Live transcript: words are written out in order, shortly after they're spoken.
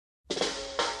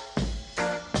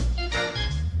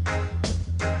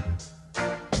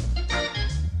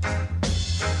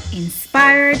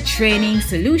Inspired Training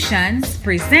Solutions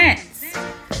presents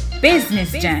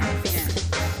Business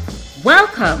Gems.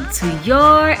 Welcome to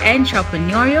your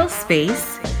entrepreneurial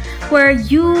space where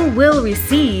you will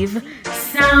receive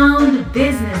sound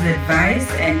business advice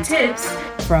and tips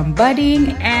from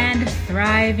budding and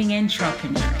thriving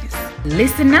entrepreneurs.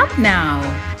 Listen up now,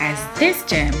 as this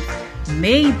gem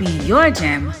may be your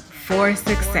gem for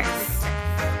success.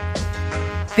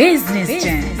 Business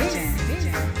Gems.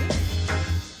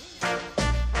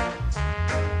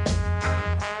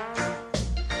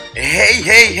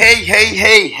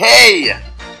 Hey.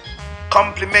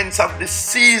 Compliments of the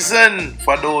season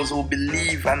for those who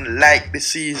believe and like the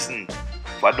season.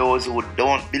 For those who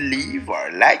don't believe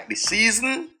or like the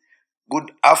season,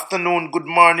 good afternoon, good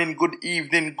morning, good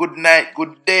evening, good night,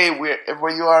 good day, wherever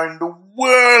you are in the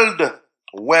world.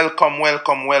 Welcome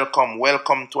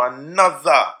to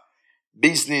another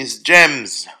Business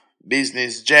Gems.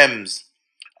 Business Gems,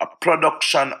 a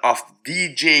production of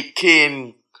DJ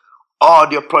Kane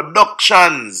Audio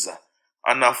Productions,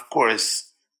 and of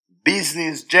course,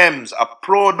 Business Gems, a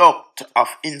product of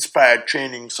Inspired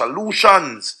Training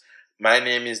Solutions. My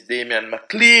name is Damian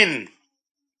McLean,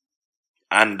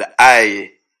 and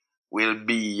I will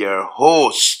be your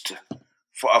host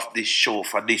of this show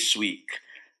for this week.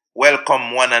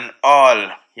 Welcome one and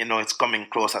all. You know, it's coming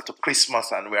closer to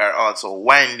Christmas, and we are also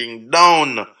winding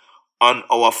down on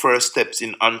our first steps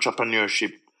in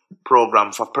entrepreneurship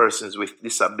program for persons with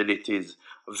disabilities.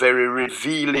 Very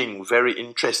revealing, very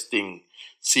interesting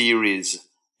series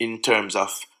in terms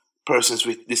of persons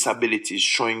with disabilities,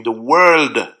 showing the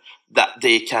world that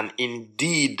they can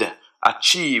indeed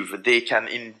achieve, they can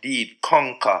indeed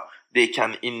conquer, they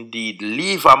can indeed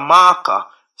leave a marker,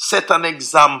 set an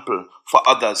example for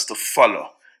others to follow.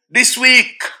 This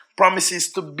week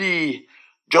promises to be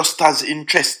just as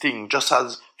interesting, just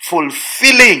as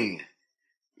fulfilling,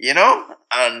 you know,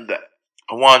 and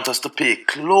I want us to pay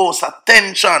close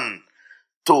attention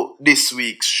to this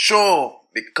week's show,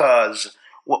 because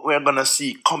what we're going to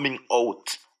see coming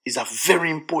out is a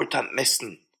very important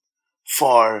lesson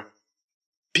for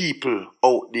people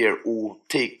out there who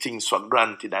take things for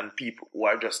granted, and people who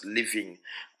are just living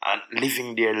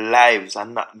their lives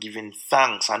and not giving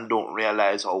thanks and don't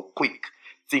realize how quick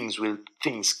things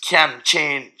can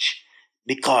change.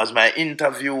 Because my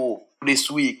interview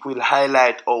this week will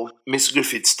highlight how Miss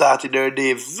Griffith started her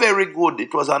day very good.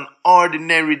 It was an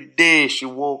ordinary day. She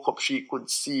woke up, she could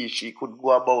see, she could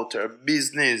go about her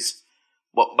business.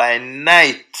 But by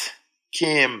night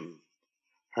came,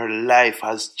 her life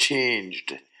has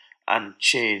changed, and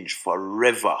changed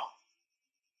forever.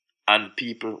 And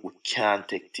people who can't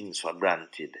take things for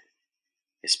granted,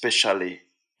 especially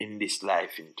in this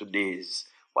life, in today's,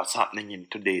 what's happening in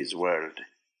today's world,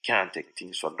 can't take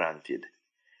things for granted.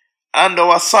 And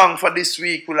our song for this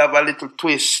week will have a little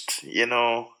twist, you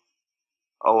know.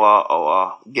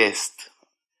 Our guest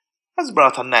has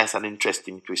brought a nice and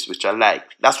interesting twist, which I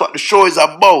like. That's what the show is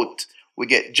about. We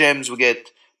get gems, we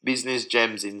get business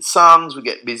gems in songs, we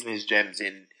get business gems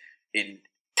in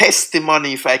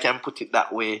testimony, if I can put it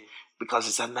that way, because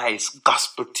it's a nice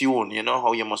gospel tune, you know,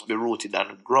 how you must be rooted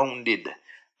and grounded.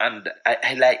 And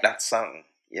I like that song,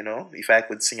 you know. If I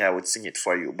could sing, I would sing it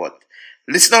for you, but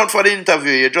listen out for the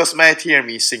interview. You just might hear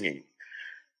me singing.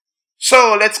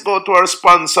 So let's go to our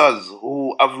sponsors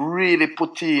who have really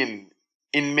put in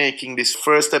making this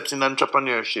First Steps in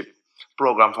Entrepreneurship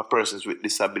program for persons with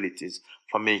disabilities,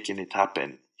 for making it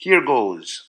happen. Here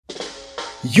goes.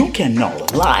 You can now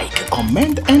like,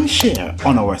 comment, and share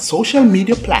on our social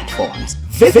media platforms.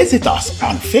 Visit us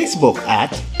on Facebook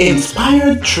at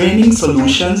Inspired Training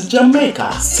Solutions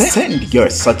Jamaica. Send your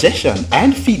suggestion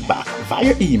and feedback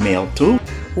via email to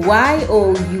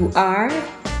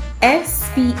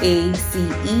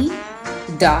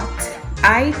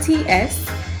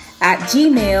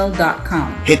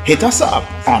yourSpace.its@gmail.com. Hit us up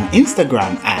on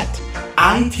Instagram at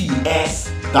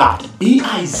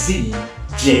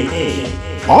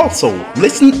its.bizja. Also,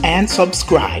 listen and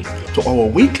subscribe to our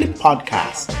weekly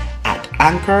podcast at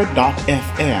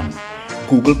Anchor.fm,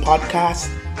 Google Podcasts,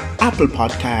 Apple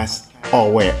Podcasts,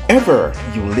 or wherever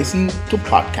you listen to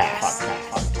podcasts.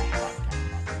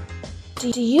 Do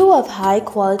you have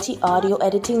high-quality audio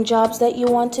editing jobs that you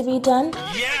want to be done?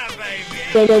 Yeah,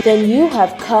 baby! Then you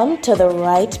have come to the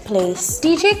right place.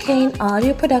 DJ Kane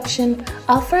Audio Production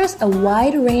offers a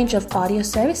wide range of audio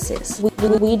services.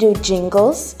 We do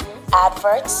jingles,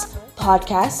 adverts,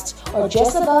 podcasts, or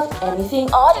just about anything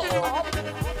audio.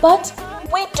 But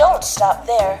we don't stop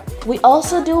there. We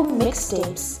also do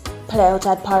mixtapes, play out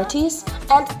at parties,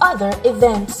 and other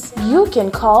events. You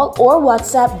can call or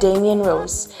WhatsApp Damian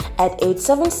Rose at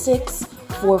 876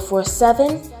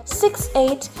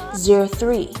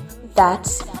 876-447-6803.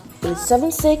 That's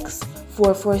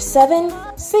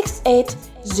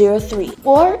 876-447-6803.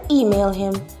 Or email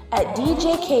him at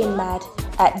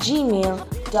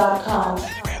djkanemad@gmail.com.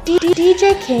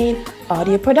 DJ Kane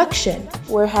Audio Production,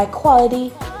 where high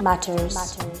quality matters.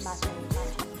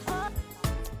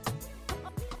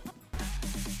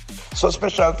 So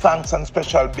special thanks and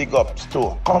special big ups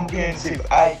to Comprehensive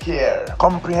Eye Care,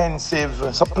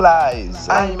 Comprehensive Supplies,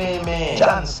 IMEME,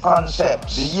 Chance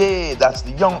Concepts, that's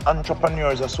the Young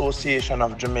Entrepreneurs Association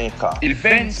of Jamaica,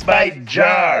 Events by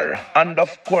JAR, and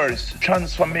of course,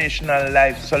 Transformational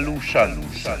Life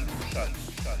Solutions.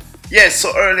 Yes,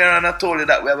 so earlier on I told you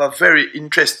that we have a very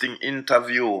interesting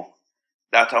interview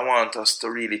that I want us to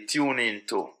really tune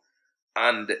into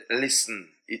and listen.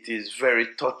 It is very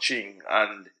touching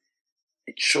and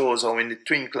it shows how in the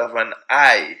twinkle of an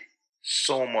eye,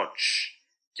 so much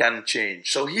can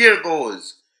change. So here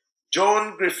goes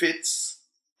Joan Griffiths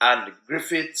and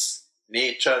Griffiths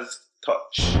Nature's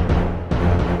Touch.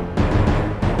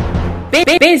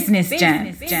 Business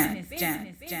Jam.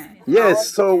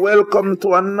 Yes, so welcome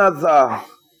to another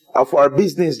of our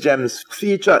Business Gems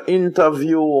feature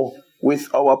interview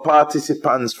with our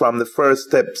participants from the First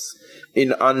Steps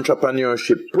in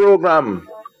Entrepreneurship program.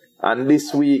 And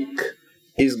this week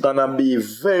is gonna be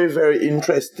very, very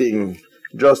interesting,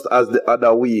 just as the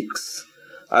other weeks.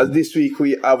 As this week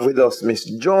we have with us Miss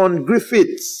Joan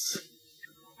Griffiths,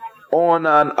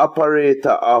 owner and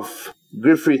operator of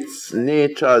Griffiths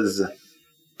Nature's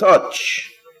Touch.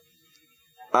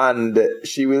 And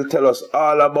she will tell us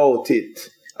all about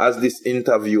it as this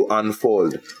interview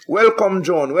unfolds. Welcome,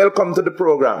 Joan. Welcome to the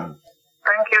program.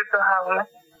 Thank you to have me.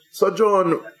 So,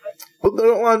 Joan, we're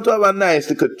going to want to have a nice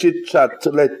little chit-chat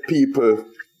to let people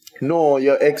know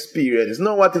your experience,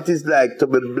 know what it is like to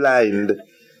be blind,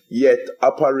 yet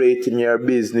operating your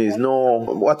business, know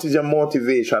what is your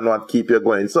motivation, what keep you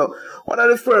going. So, one of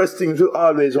the first things we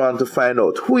always want to find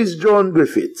out, who is Joan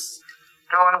Griffiths?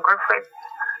 Joan Griffiths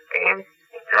is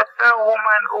just a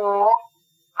woman who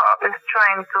is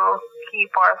trying to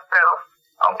keep herself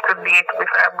up to date with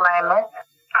her blindness.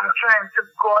 I'm trying to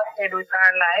go ahead with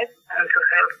her life and to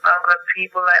help other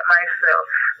people like myself.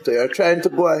 So you're trying to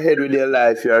go ahead with your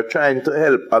life, you're trying to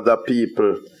help other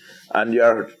people, and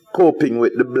you're coping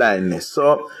with the blindness.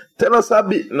 So tell us a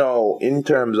bit now in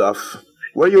terms of,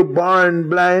 were you born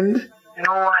blind?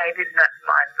 No, I did not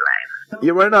born blind.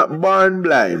 You were not born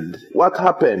blind. What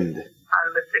happened?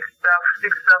 On the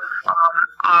 6th of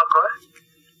August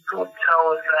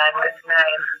 2009,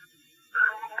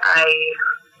 I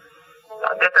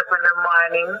get up in the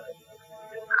morning,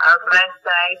 have my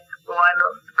sight, go and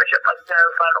brush up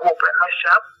myself and open my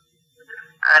shop.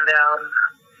 And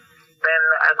then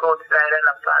I go outside and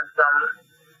I plant some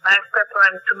nice pepper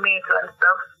and tomato and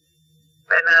stuff.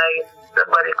 Then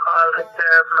somebody called to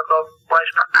serve, I go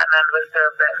wash my hand and we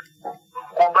serve them.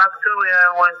 Go back to where I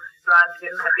was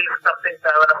planting, I feel something so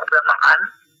I want to put on my hand.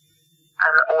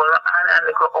 And hold my hand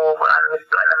and go over and my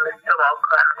stomach and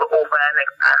go over my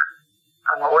next hand.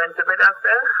 And I went to the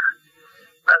doctor.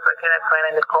 Doctor cannot find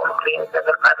any complaints. I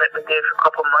let me there for a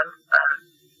couple months and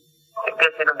it's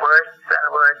getting worse and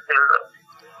worse till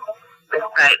the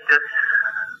sight just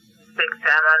takes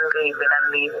time and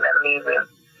leaving.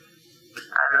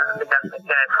 And the doctor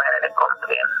cannot find any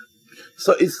complaints.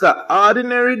 So it's an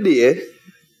ordinary day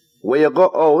where you go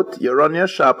out, you run your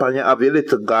shop and you have your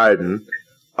little garden.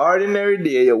 Ordinary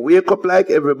day, you wake up like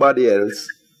everybody else,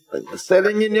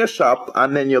 selling in your shop,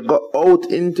 and then you go out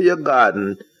into your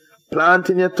garden,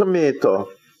 planting your tomato,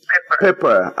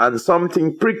 pepper, and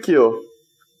something prick you,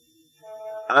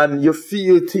 and you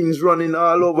feel things running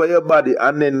all over your body,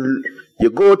 and then you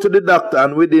go to the doctor,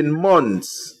 and within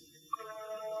months,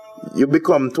 you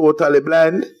become totally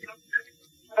blind.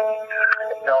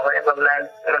 No, I was blind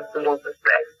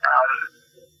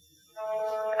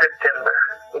September.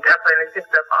 It happened on the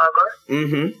 6th of August.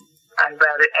 Mm-hmm. And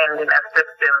by the ending of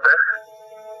September,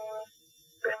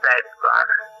 the sight's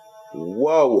gone.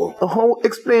 Wow.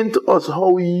 Explain to us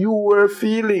how you were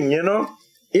feeling, you know?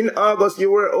 In August,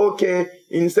 you were okay.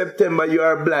 In September, you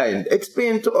are blind.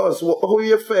 Explain to us how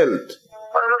you felt.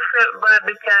 Well, I felt bad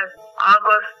because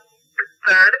August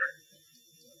 3rd,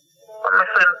 when my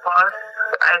son passed,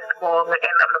 I told me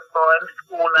end up going to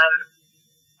school and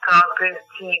talk to his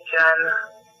teacher and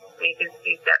meet his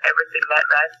teacher and everything like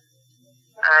that.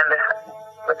 And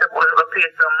we're supposed to pay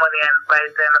some money, and by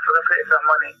the time I was going to pay some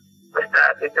money, we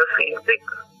started to feel sick.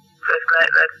 So it's like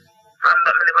that. From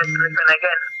that, I never listen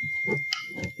again.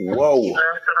 Wow.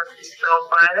 So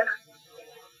bad.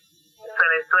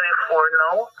 Son is 24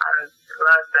 now, and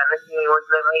last time he was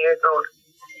 11 years old.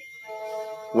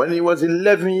 When he was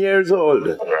 11 years old?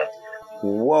 Yes.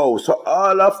 Wow, so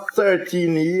all of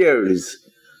 13 years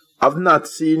I've not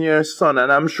seen your son,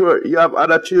 and I'm sure you have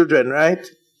other children, right? Yes,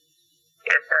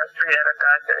 I have 3 other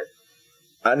daughters.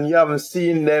 And you haven't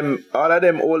seen them, all of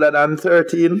them older than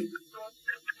 13?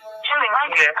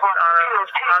 Yes,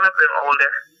 all of them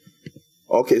older.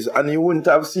 Okay, so, and you wouldn't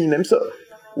have seen them. So,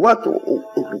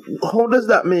 how does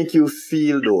that make you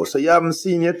feel though? So you haven't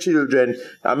seen your children.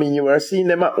 I mean, you were seeing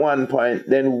them at one point,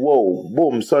 then whoa,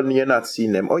 boom, suddenly you're not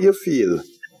seeing them. How you feel?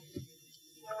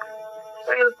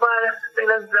 Feel bad, feel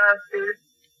exhausted.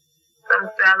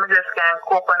 Sometimes I just can't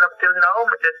cope, and up till now,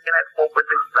 I just cannot cope with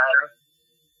this blindness.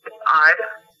 It's hard.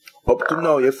 Up to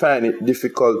now, you find it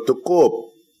difficult to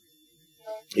cope.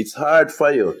 It's hard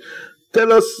for you.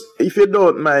 Tell us, if you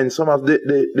don't mind, some of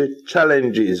the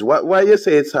challenges. Why you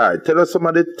say it's hard? Tell us some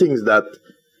of the things that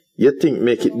you think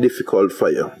make it difficult for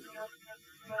you.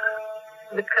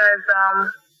 Because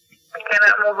I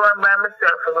cannot move on by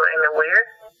myself or go anywhere.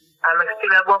 I'm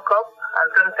still at work up, and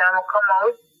sometimes I come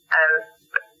out and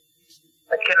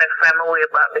I cannot find my way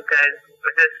back because I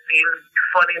just feel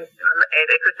funny in the head,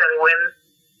 especially when,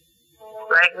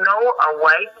 like now, I'm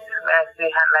white, and I see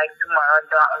like tomorrow,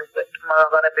 darkness, but tomorrow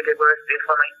gonna be the birthday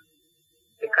for me.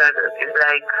 Because it's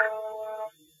like,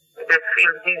 I just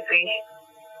feel dizzy.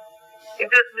 I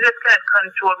just can't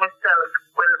control myself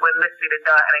when I see the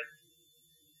darkness.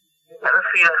 It makes me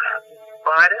feel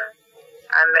bad.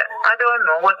 And I don't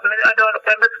know what, I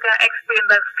just can't explain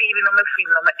that feeling I'm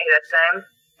feeling on my head at times,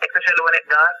 especially when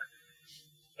it's dark.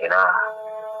 You know,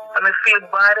 I feel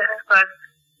bad because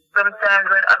sometimes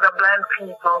when other blind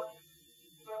people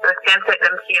just can't take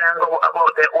them keen and go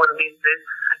about their own business,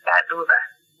 I can't do that.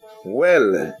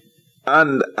 Well,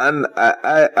 and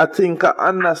I think I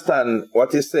understand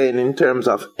what you're saying in terms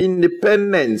of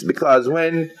independence, because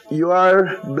when you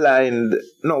are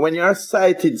when you're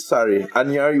sighted,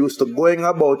 and you're used to going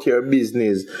about your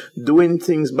business, doing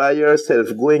things by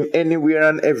yourself, going anywhere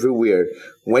and everywhere,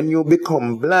 when you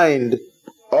become blind,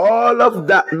 all of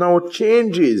that now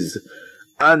changes.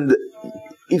 And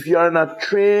if you are not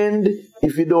trained,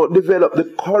 if you don't develop the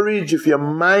courage, if your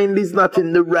mind is not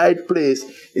in the right place,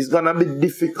 it's going to be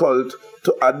difficult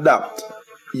to adapt.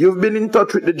 You've been in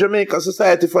touch with the Jamaica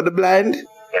Society for the Blind?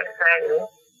 Yes, I do.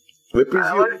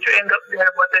 I was trained up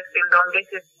there, but I still don't get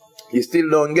it. You still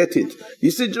don't get it. You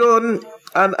see, Joan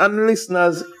and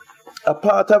listeners, a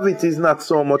part of it is not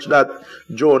so much that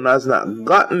Joan has not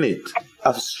gotten it.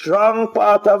 A strong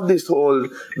part of this whole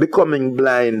becoming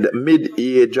blind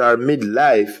mid-age or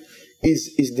mid-life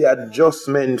is the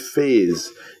adjustment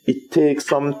phase. It takes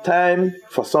some time.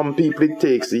 For some people it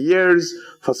takes years.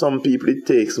 For some people it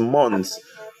takes months.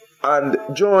 And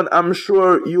Joan, I'm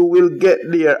sure you will get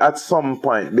there at some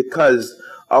point because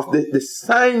of the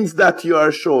signs that you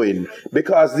are showing.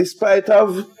 Because despite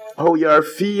of how you are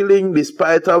feeling,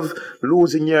 despite of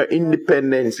losing your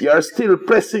independence, you are still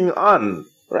pressing on,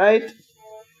 right?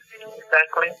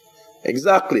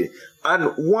 Exactly.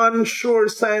 And one sure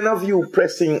sign of you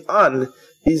pressing on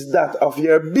is that of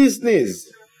your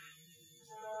business.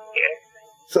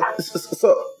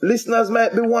 So listeners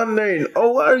might be wondering,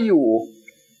 how are you?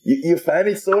 You find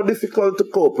it so difficult to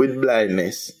cope with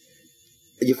blindness.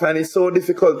 You find it so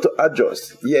difficult to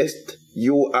adjust. Yes,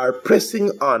 you are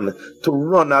pressing on to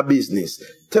run a business.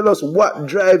 Tell us what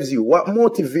drives you, what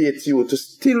motivates you to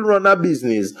still run a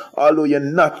business, although you're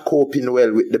not coping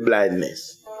well with the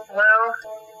blindness. Well,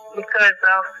 because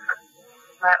of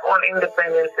my own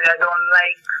independence, I don't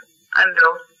like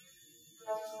handouts.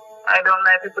 I don't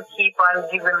like people keep on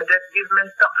giving me, just give me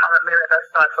something and let me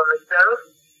start for myself.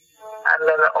 And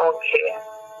then, okay.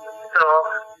 So,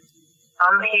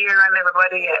 I'm here and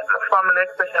everybody, my family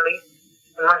especially,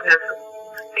 must just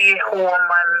stay home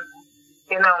and,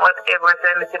 you know, whatever,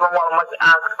 anything my mom must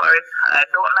ask for it. I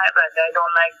don't like that. I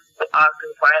don't like to ask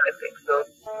for anything. So,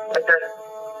 I just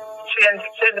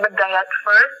change my diet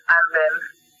first and then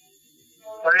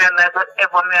realize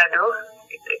whatever I do,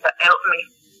 it can help me.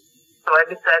 So I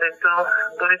decided to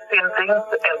do the same thing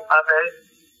to help others.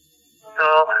 So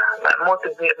that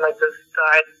motivates me to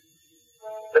start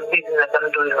the business that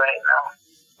I'm doing right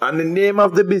now. And the name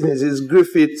of the business is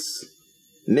Griffith's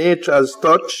Nature's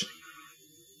Touch.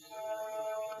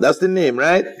 That's the name,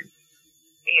 right?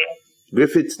 Yeah.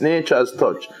 Griffith's Nature's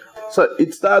Touch. So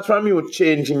it starts from you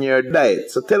changing your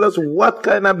diet. So tell us what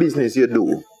kind of business you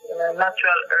do.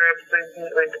 Natural herbs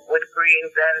with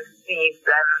greens and seeds,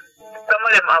 and some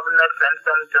of them have nuts and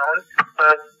some don't,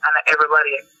 but and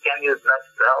everybody can use nuts,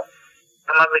 so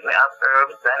some of it have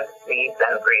herbs and seeds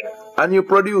and greens. And you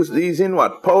produce these in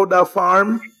what? Powder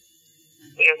form?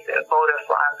 Yes, in powder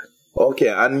form. Okay,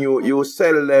 and you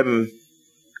sell them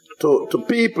to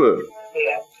people.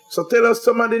 Yeah. So tell us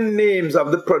some of the names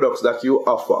of the products that you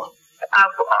offer. I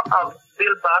have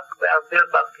Billback, we have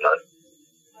Billback Plus.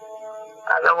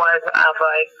 Otherwise, I have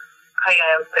like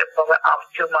cayenne pepper, we have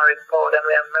turmeric powder,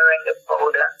 we have meringue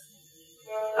powder.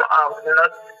 We have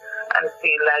nuts and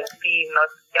see like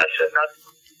peanuts, cashew nuts,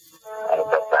 and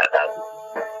stuff like that.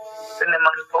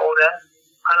 Cinnamon powder,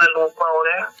 callaloo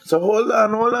powder. So hold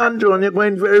on, John. You're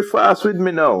going very fast with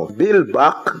me now.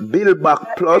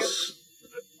 Billback Plus.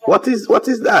 What is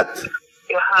that?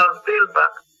 You have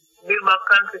Billback. Billback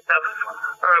consists of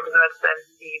herbs, nuts, and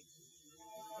seeds.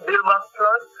 Billback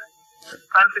Plus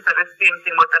consists of the same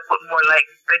thing, but I put more like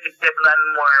vegetable and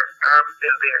more herbs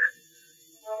in there.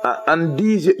 And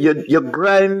these, you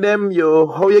grind them,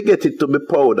 how you get it to be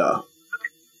powder?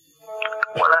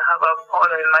 Well, I have a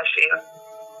powdering machine.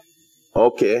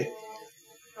 Okay.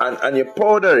 And you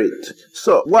powder it.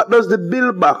 So what does the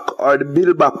Billback or the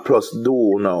Billback Plus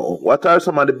do now? What are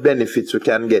some of the benefits we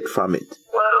can get from it?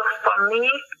 Well, for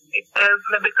me, it helps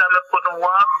me because I couldn't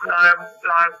walk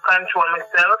nor control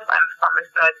myself, and from I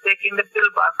start taking the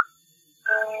Billback,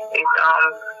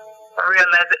 I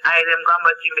realized the item gone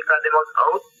back in because they was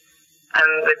out, and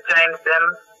the joints them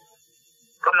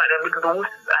come at them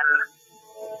loose, and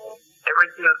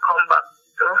everything come back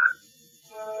to,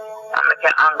 and I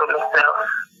can angle myself.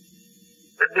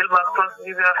 The Billback Plus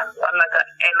gives you a lot of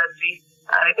energy,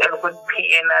 and it helps with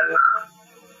pain and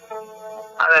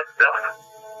other stuff.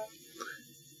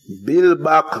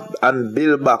 Billback and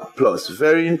Billback Plus,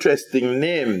 very interesting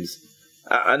names.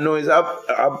 I know it's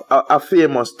a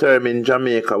famous term in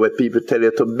Jamaica where people tell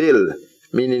you to bill,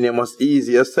 meaning you must ease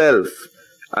yourself.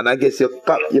 And I guess you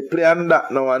play on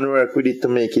that now and work with it to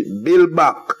make it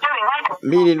Billback,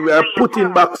 meaning we are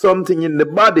putting back something in the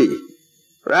body,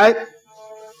 right?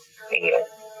 Yes.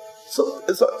 So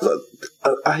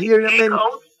I hear you mean.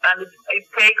 It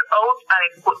take out and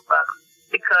it put back,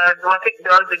 because what it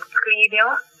does, it clean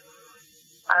you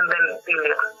and then build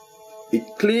you.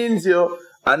 It cleans you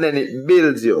and then it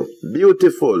builds you.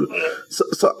 Beautiful. Yes.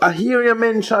 So I hear you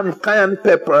mention cayenne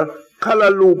pepper,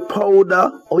 callaloo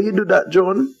powder. Oh, you do that,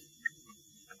 John?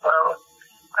 Well,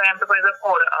 cayenne pepper is a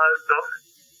powder also.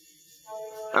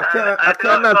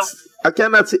 I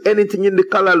cannot see anything in the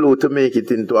callaloo to make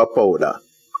it into a powder.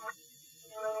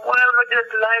 Well, we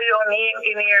just lied on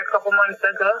in here a couple months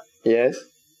ago. Yes.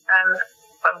 And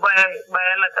I buy a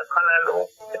lot of callaloo.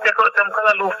 I take out some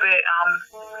callaloo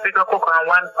for go cook on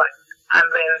one pot. And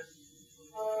then,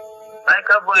 like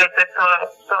I buy it,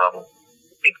 so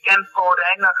it can powder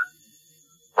enough.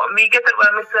 But me get it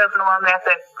by myself now, and I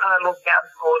say callaloo can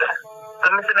powder. So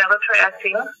I never try a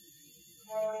thing.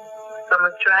 So I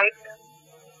try it,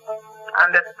 and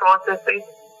then process it,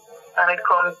 and it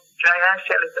comes dry and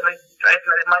shelly. So I try it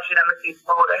in the machine and I see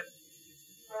powder.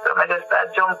 So I just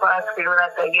start jumping and screaming and I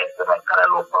say yes to my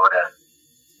callaloo powder.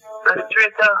 So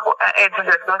straight ahead, I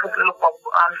just want to look up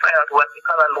and find out what the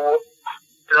callaloo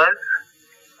does.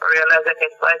 I realize I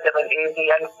get vitamin A, B,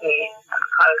 and C, and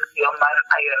calcium and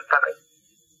iron from it.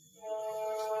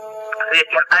 So you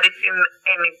can add it in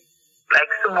any,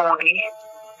 like smoothie,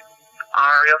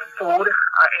 or your food,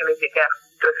 or anything. You can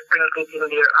just sprinkle it in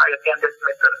there, or you can just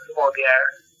make a smoothie or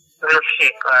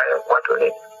milkshake or what with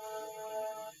it.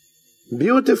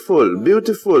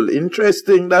 Beautiful.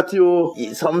 Interesting that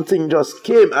something just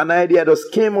came, an idea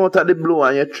just came out of the blue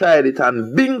and you tried it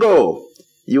and bingo,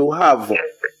 you have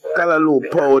callaloo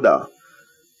powder.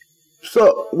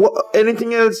 So,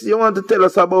 anything else you want to tell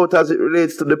us about as it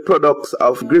relates to the products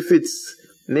of Griffith's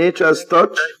Nature's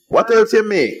Touch? What else you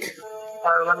make?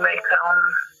 I would make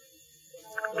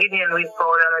Gideon wheat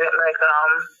powder, like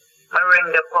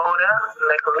meringue powder,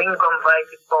 like lingam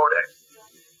vitamin powder.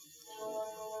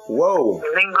 Whoa.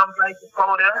 Lingam vitamin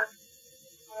powder.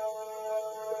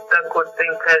 It's a good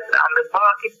thing because the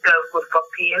bark itself good for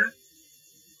pain,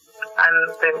 and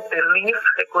the leaf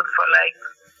is good for like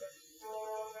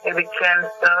maybe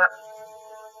cancer,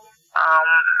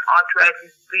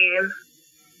 arthritis pain.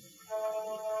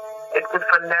 It's good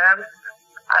for nerves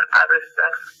and other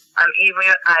stuff. And even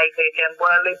your eye, you can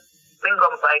boil it,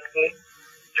 lingam vitamin,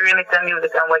 drain it and use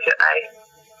it and wash your eye.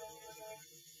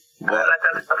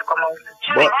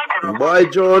 Boy,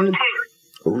 John,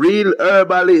 real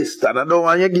herbalist, and I don't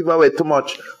want you to give away too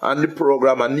much on the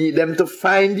program. I need them to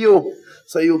find you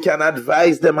so you can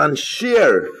advise them and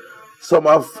share some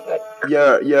of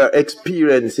your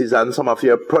experiences and some of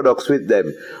your products with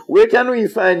them. Where can we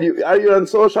find you? Are you on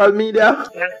social media?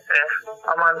 Yes, sir.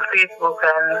 I'm on Facebook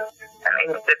and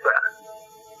Instagram.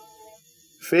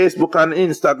 Facebook and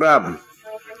Instagram.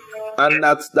 And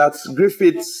that's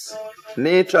Griffith's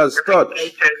Nature's Touch.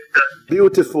 Nature's Touch.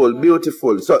 Beautiful,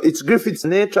 beautiful. So it's Griffiths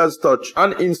Nature's Touch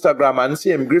on Instagram and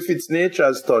same Griffiths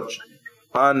Nature's Touch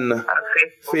on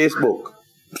Facebook.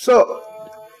 So,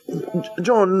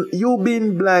 John, you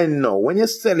being blind now, when you're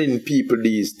selling people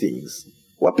these things,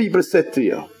 what people say to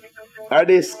you? Are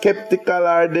they skeptical?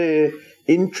 Are they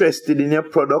interested in your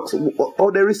products?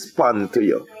 How they respond to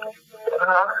you?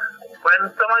 When some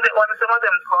of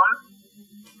them come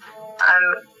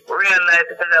and realize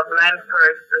that they're blind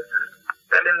person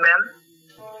telling them,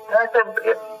 I said, let me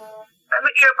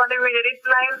hear from the radio this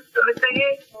line. So they say,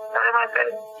 yes. And I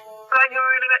said, so you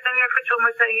really let them hear for you? I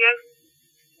say, yes.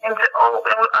 And say, oh,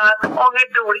 and we ask, how you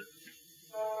do it?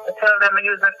 I tell them I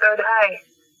use my third eye.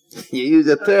 You use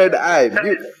a third eye.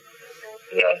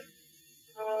 Yeah.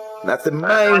 That's the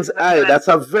mind's eye. That's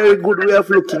a very good way of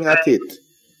looking at it.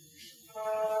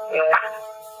 Yeah.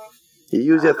 You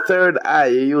use your third eye,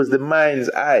 you use the mind's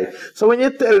eye. So when you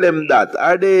tell them that,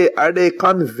 are they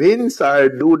convinced, or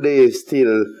do they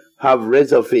still have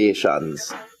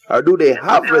reservations? Or do they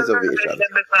have reservations?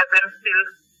 Because them still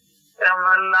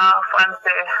laugh and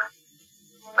say,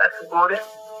 that's good.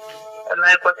 I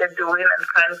like what they're doing and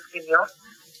continue.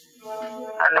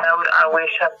 And I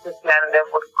wish at this land they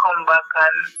would come back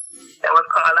and they would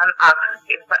call and ask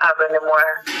if I have any more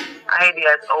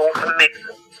ideas how to make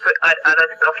to add other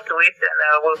stuff to it, and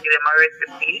I will give them a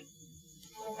recipe.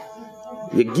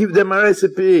 You give them a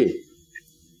recipe?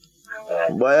 Yeah.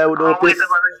 Boy, I would hope you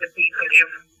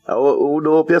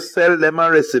sell them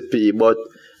a recipe, but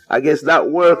I guess that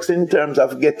works in terms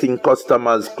of getting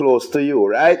customers close to you,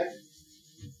 right?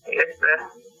 Yes, sir.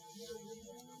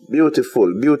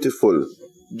 Beautiful, beautiful.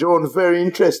 Joan, very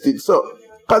interested. So,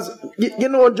 because, you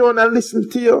know, Joan, I listen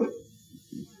to you,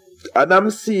 and I'm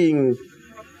seeing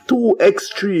two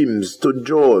extremes to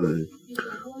Joan.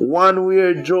 One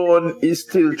where Joan is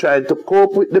still trying to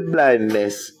cope with the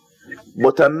blindness,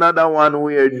 but another one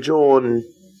where Joan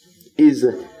is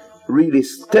really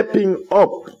stepping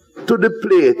up to the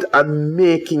plate and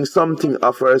making something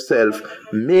of herself,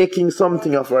 making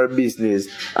something of her business,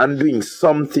 and doing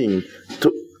something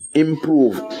to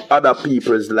improve other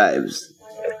people's lives.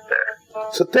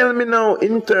 So tell me now,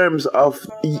 in terms of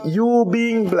you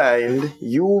being blind,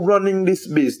 you running this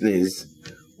business,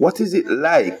 what is it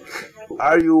like?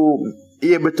 Are you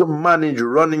able to manage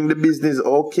running the business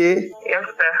okay? Yes,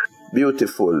 sir.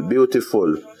 Beautiful,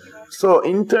 beautiful. So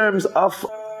in terms of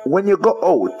when you go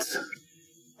out,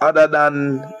 other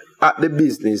than at the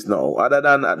business now, other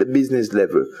than at the business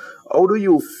level, how do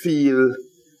you feel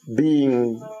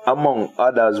being among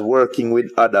others, working with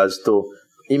others to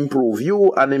improve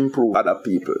you and improve other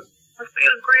people? I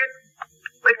feel great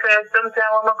because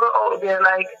sometimes when I go out there,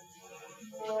 like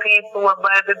people will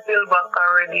buy the bill back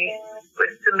already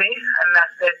to me, and I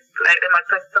said, like them, I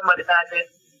touch somebody that said,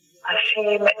 and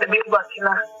she make the bill back, you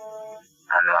know.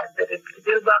 And I said, the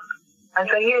bill back. And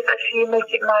I said, yes, and she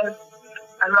make it, man.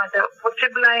 And I said, what you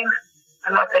blind?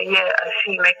 And I said, yeah, and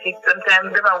she make it. Sometimes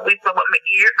they might whisper about my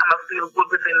ear, and I feel good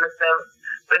within myself.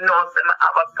 But no, I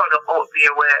have a product out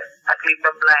there where at least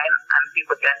I'm blind and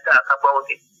people can talk about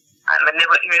it. And I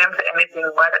never hear them say anything,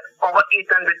 but over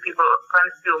 800 people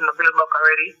consume my bill book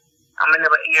already. And I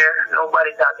never hear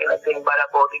nobody talk anything bad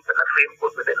about it, and I feel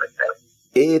good within myself.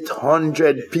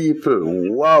 800 people,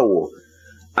 wow.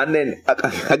 And then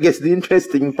I guess the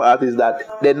interesting part is that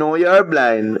they know you're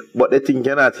blind, but they think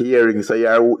you're not hearing, so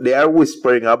they are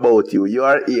whispering about you. You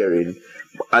are hearing,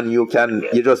 and you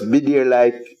just be there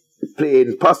like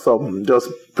playing possum,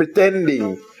 just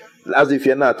pretending as if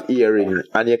you're not hearing,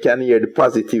 and you can hear the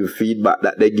positive feedback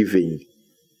that they're giving.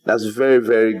 That's very,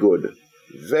 very good.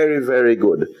 Very, very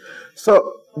good.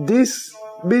 So this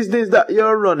business that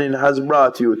you're running has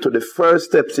brought you to the First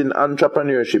Steps in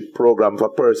Entrepreneurship program for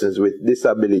persons with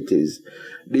disabilities.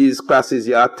 These classes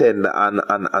you attend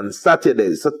on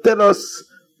Saturdays. So tell us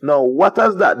now, what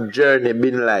has that journey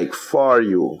been like for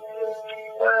you?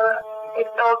 It's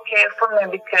okay for me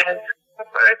because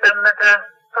first I'm not a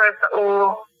person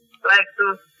who likes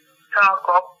to talk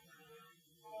up.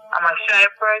 I'm a shy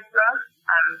person,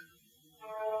 and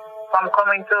from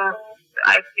coming to the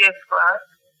ICS class,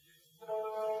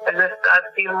 I just start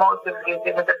to feel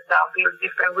motivated, I just start to feel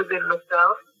different within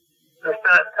myself. I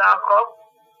start to talk up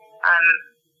and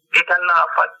they can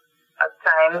laugh at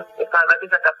times because that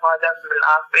is at a part of me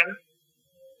laughing.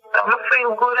 So I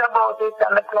feel good about it,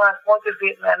 and the class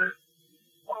motivates me and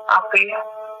happy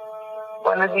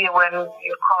when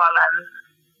you call and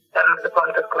tell me to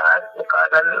come to class, because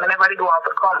nobody want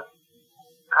to come.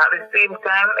 At the same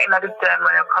time, in the time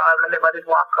when you call me, nobody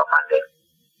want to come, and then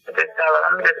I just tell them,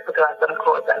 I'm just put on some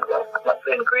clothes and go. I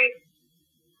feel great.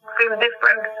 I feel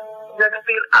different just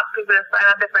feel happy with a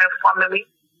different family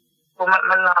who make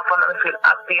me laugh and feel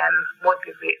happy and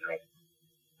motivate me.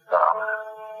 So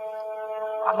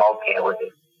I'm okay with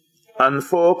it. And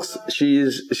folks,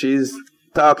 she's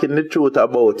talking the truth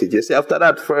about it. You see, after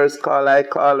that first call, I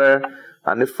call her,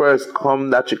 and the first come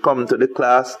that she come to the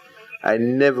class, I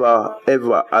never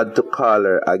ever had to call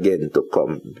her again to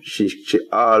come. She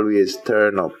always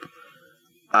turn up,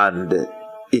 and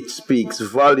it speaks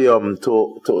volume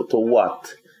to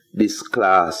what this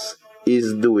class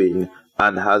is doing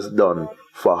and has done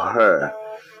for her.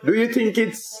 Do you think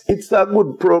it's a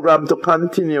good program to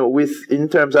continue with in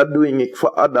terms of doing it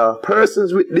for other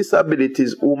persons with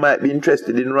disabilities who might be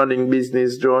interested in running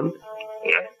business, John?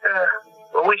 Yes, sir.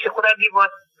 We wish you could have given us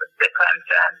a second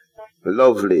chance.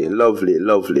 Lovely, lovely,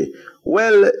 lovely.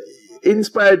 Well,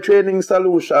 Inspired Training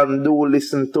Solution do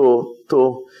listen to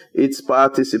its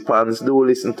participants, do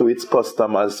listen to its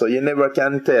customers, so you never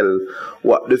can tell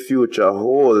what the future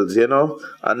holds, you know.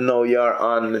 And now you're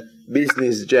on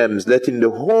Business Gems, letting the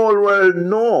whole world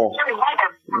know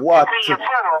what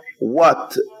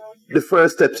the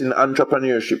First Steps in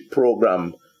Entrepreneurship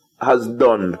program has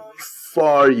done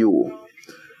for you.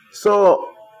 So,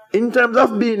 in terms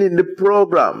of being in the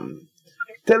program,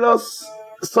 tell us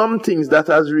some things that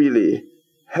has really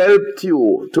helped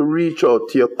you to reach out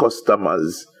to your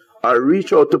customers or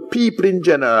reach out to people in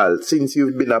general since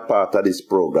you've been a part of this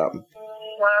program.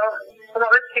 Well, one of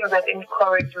the things that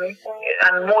encourage me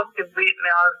and motivate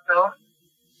me also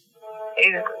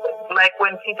is like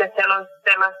when teachers tell us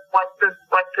what to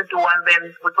do, and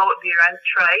then we go out there and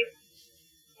try it,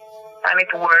 and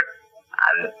it works.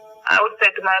 And I would say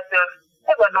to myself,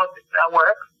 never notice that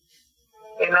works,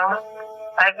 you know.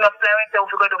 I've not planned myself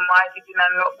to go to marketing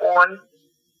on your own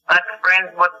as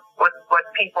friends, but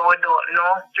people who don't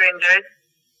know, strangers.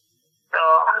 So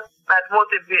that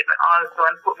motivates me also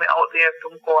and put me out there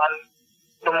to go and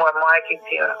do more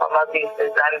marketing for my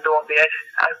business, and don't be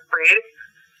afraid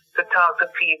to talk to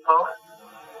people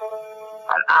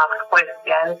and ask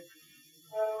questions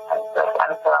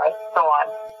and so on.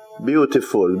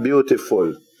 Beautiful,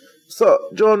 beautiful. So,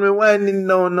 John, we're winding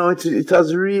down now. It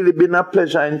has really been a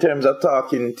pleasure in terms of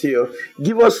talking to you.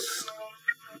 Give us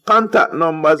contact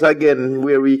numbers again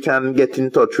where we can get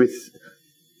in touch with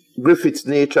Griffiths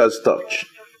Nature's Touch.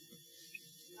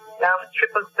 Now,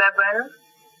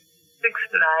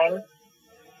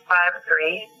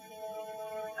 777-6953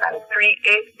 and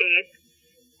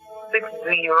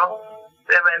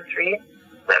 388-6073.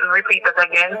 Let me repeat that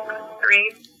again.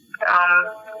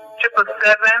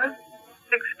 777-6953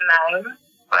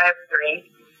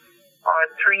 or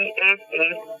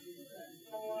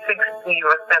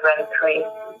 388-6073.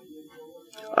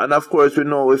 And of course, we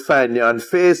know we find you on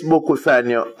Facebook, we find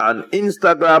you on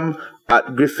Instagram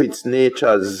at Griffiths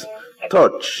Nature's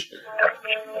Touch.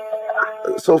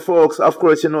 So folks, of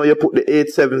course, you know you put the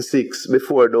 876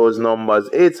 before those numbers.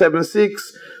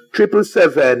 876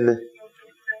 777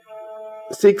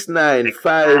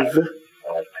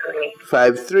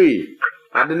 69553.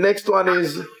 And the next one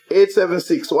is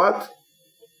 876 what?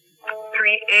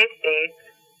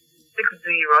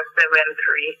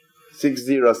 388-6073.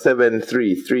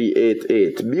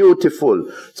 6073-388. Beautiful.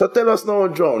 So tell us now,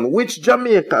 John, which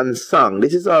Jamaican song,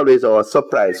 this is always our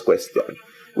surprise question,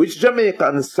 which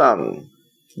Jamaican song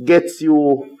gets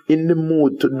you in the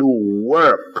mood to do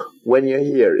work when you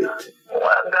hear it?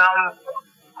 Well, I'm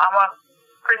a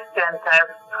Christian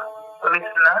type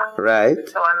listener. Right.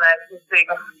 So I like to sing.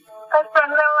 I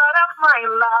spend a lot of my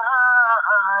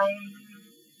life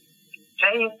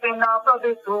chasing after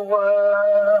this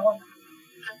world.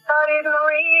 I didn't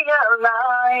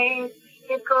realize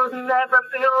it could never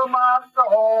fill my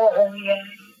soul, yeah.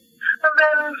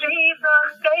 Then Jesus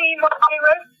came and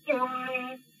rescued me,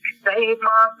 saved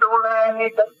my soul, and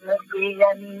it set me free.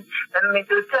 And let me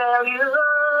to tell you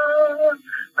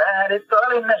that it's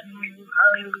all in you,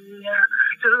 hallelujah.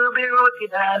 To be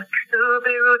rooted and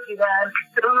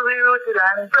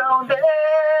grounded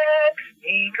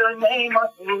in the name of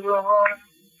the Lord.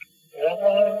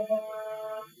 Yeah.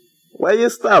 Why you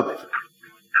stop?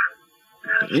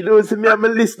 You don't see me and my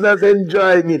listeners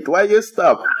enjoying it. Why you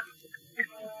stop?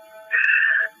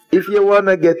 If you want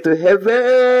to get to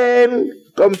heaven,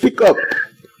 come pick up. If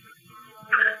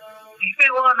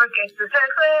you want to get to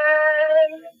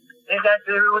heaven, you got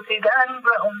to rooted and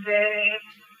grounded.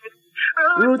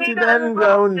 Rooted and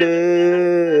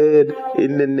grounded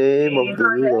in the name of the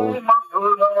Lord.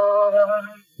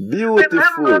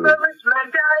 Beautiful. Remember the rich man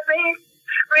David.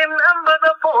 Remember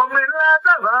the poor man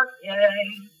Lazarus. Yeah.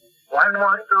 One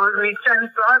was so rich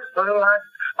and prosperous.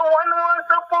 One was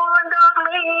so poor and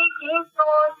ugly. His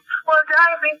soul was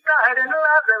David died and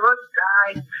Lazarus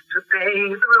died to pay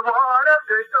is the reward of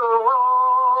their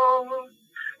soul.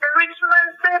 The rich man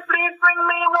said, please bring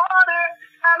me water.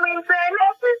 I mean, say,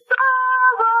 let me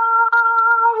sorrow.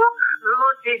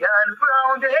 Rooted and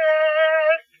grounded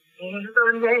in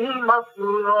the name of the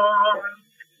Lord.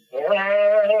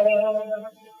 Yeah.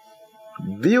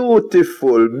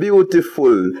 Beautiful,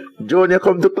 beautiful. Joan, you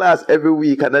come to class every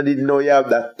week and I didn't know you have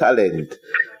that talent.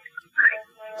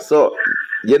 So,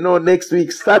 you know, next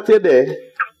week,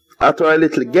 Saturday, after a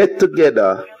little get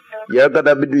together, you're going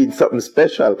to be doing something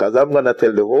special because I'm going to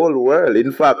tell the whole world.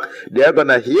 In fact, they're going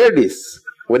to hear this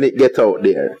when it gets out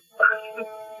there.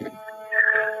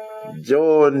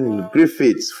 Joan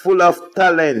Griffiths, full of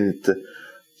talent.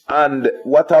 And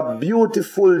what a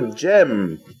beautiful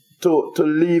gem to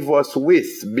leave us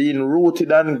with, being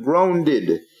rooted and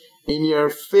grounded in your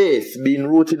faith, being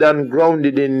rooted and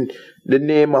grounded in the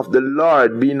name of the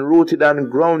Lord, being rooted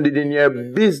and grounded in your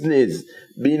business,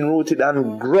 being rooted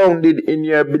and grounded in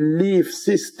your belief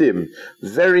system.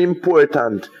 Very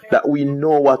important that we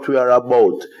know what we are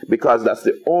about, because that's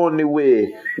the only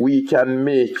way we can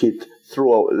make it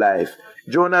throughout life.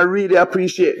 Joan, I really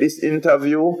appreciate this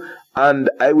interview, and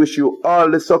I wish you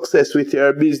all the success with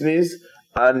your business.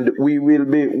 And we will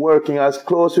be working as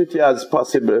close with you as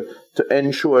possible to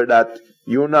ensure that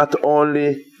you not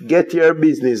only get your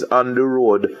business on the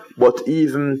road, but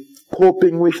even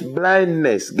coping with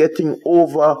blindness, getting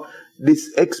over this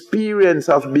experience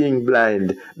of being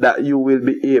blind, that you will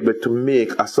be able to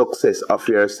make a success of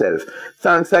yourself.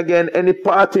 Thanks again. Any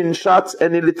parting shots,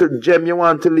 any little gem you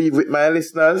want to leave with my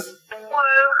listeners?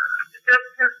 Well, just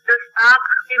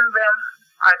asking them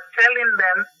or telling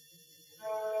them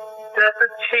just to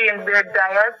change their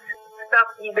diet, stop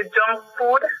eating junk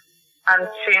food, and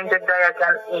change their diet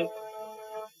and eat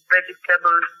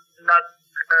vegetables, nuts,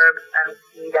 herbs, and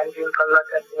seed, and drink a lot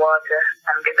of water,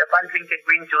 and get up and drink a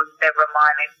green juice every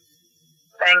morning.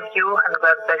 Thank you, and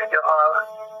God bless you all.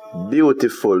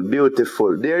 Beautiful,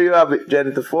 beautiful. There you have it,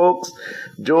 gentle folks.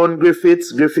 Joan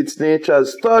Griffiths, Griffiths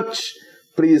Nature's Touch.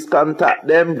 Please contact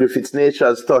them, Griffiths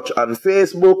Nature's Touch on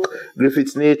Facebook,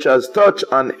 Griffiths Nature's Touch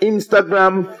on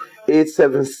Instagram,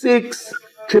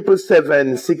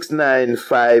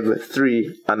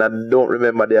 876-777-6953, and I don't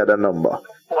remember the other number.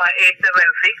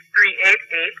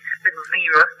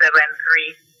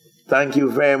 1-876-388-6073. Thank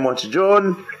you very much,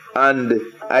 Joan, and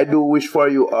I do wish for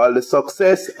you all the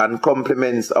success and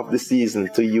compliments of the season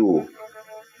to you.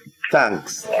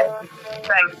 Thanks.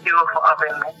 Thank you for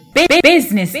having me.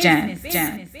 Business Jam.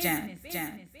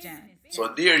 So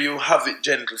there you have it,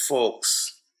 gentle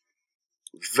folks.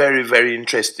 Very, very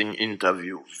interesting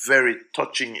interview. Very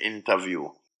touching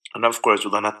interview. And of course,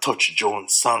 we're going to touch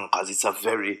Joan's song because it's a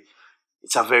very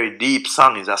deep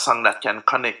song. It's a song that can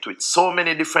connect with so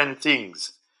many different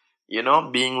things. You know,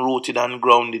 being rooted and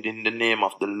grounded in the name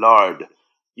of the Lord.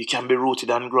 You can be rooted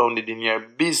and grounded in your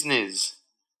business.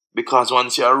 Because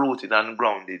once you are rooted and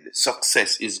grounded,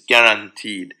 success is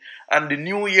guaranteed. And the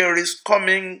new year is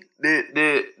coming.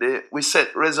 We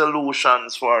set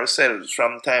resolutions for ourselves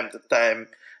from time to time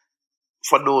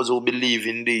for those who believe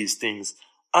in these things.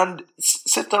 And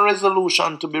set a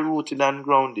resolution to be rooted and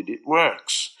grounded. It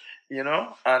works, you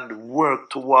know, and work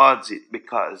towards it,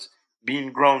 because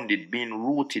being grounded, being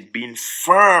rooted, being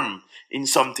firm in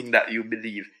something that you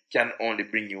believe can only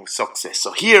bring you success.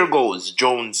 So here goes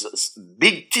Joan's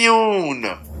big tune.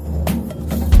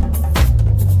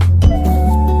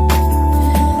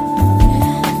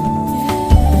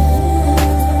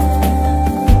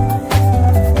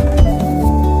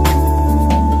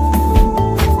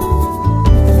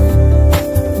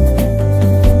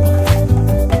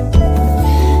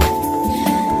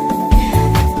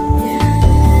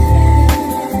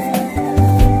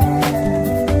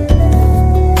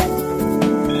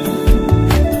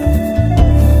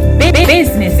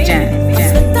 Business Jam.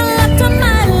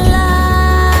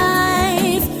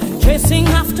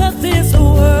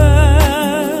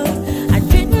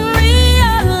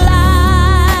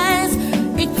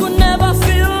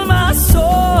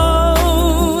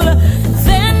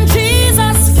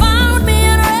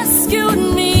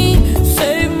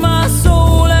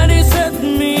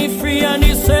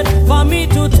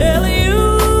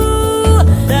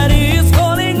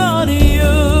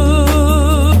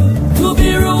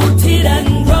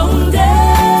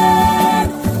 Grounded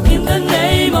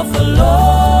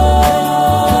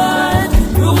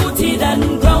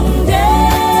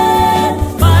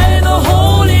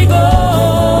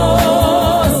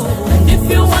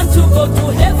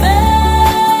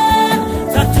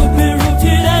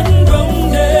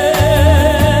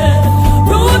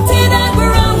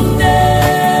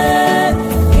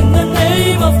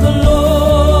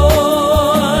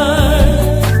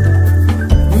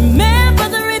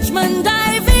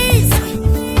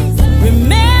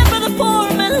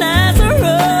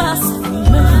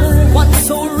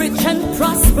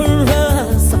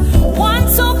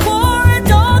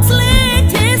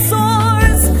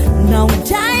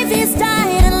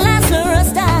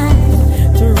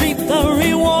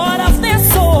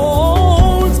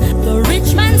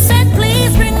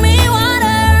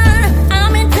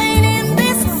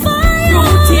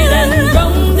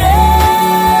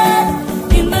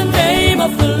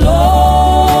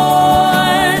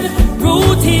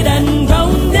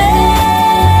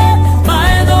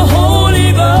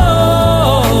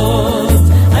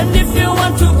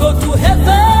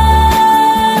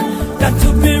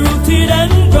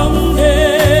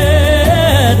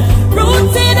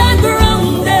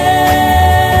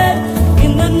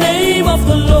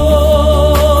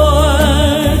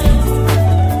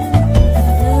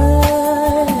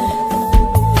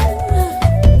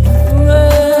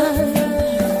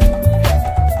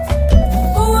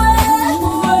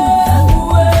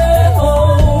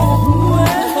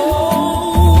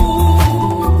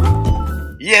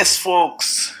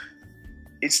folks,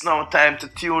 it's now time to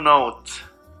tune out.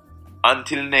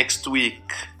 Until next week,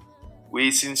 we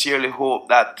sincerely hope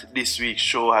that this week's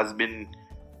show has been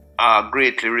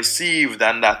greatly received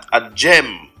and that a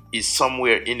gem is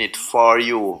somewhere in it for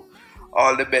you.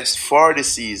 All the best for the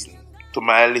season to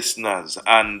my listeners,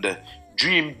 and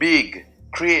dream big,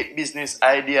 create business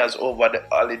ideas over the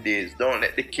holidays. Don't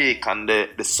let the cake and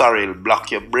the sorrel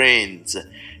block your brains.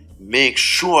 Make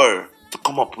sure to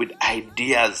come up with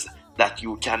ideas that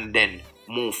you can then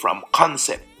move from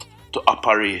concept to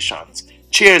operations.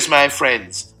 Cheers, my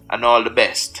friends, and all the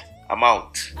best. I'm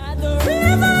out. Rooted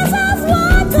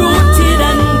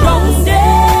and grounded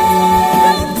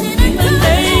in the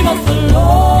name of the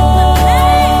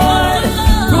Lord.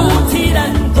 Rooted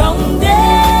and grounded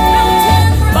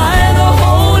by the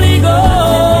Holy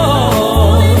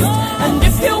Ghost. And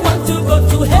if you want to go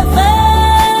to heaven,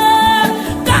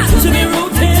 got to be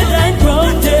rooted and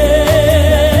grounded.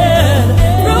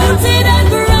 Rooted and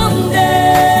grounded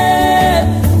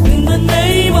in the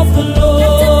name of the Lord.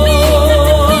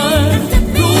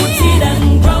 Rooted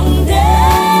and grounded.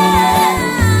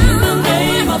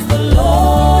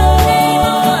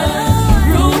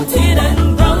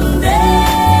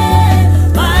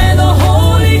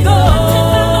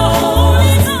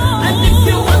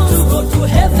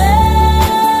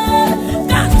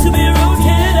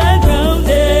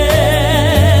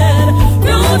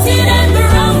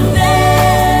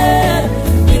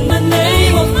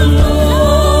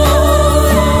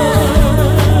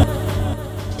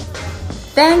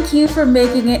 Thank you for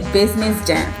making it Business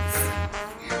Gems.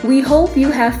 We hope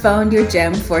you have found your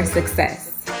gem for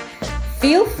success.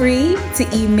 Feel free to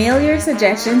email your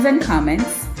suggestions and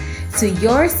comments to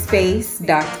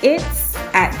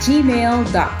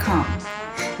yourspace.its@gmail.com.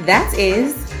 That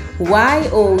is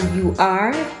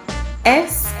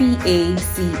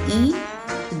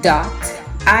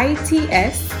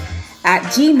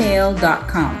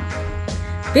yourSpace.its@gmail.com.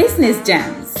 Business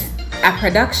Gems, a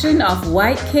production of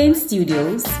White Cane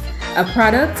Studios, a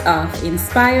product of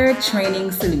Inspired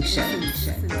Training Solutions.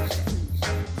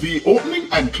 The opening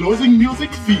and closing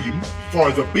music theme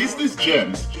for the Business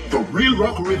Gems, The Real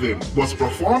Rock Rhythm, was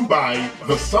performed by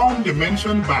the Sound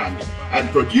Dimension Band and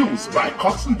produced by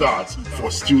Cox and Dodds for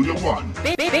Studio One.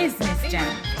 Business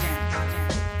Gems.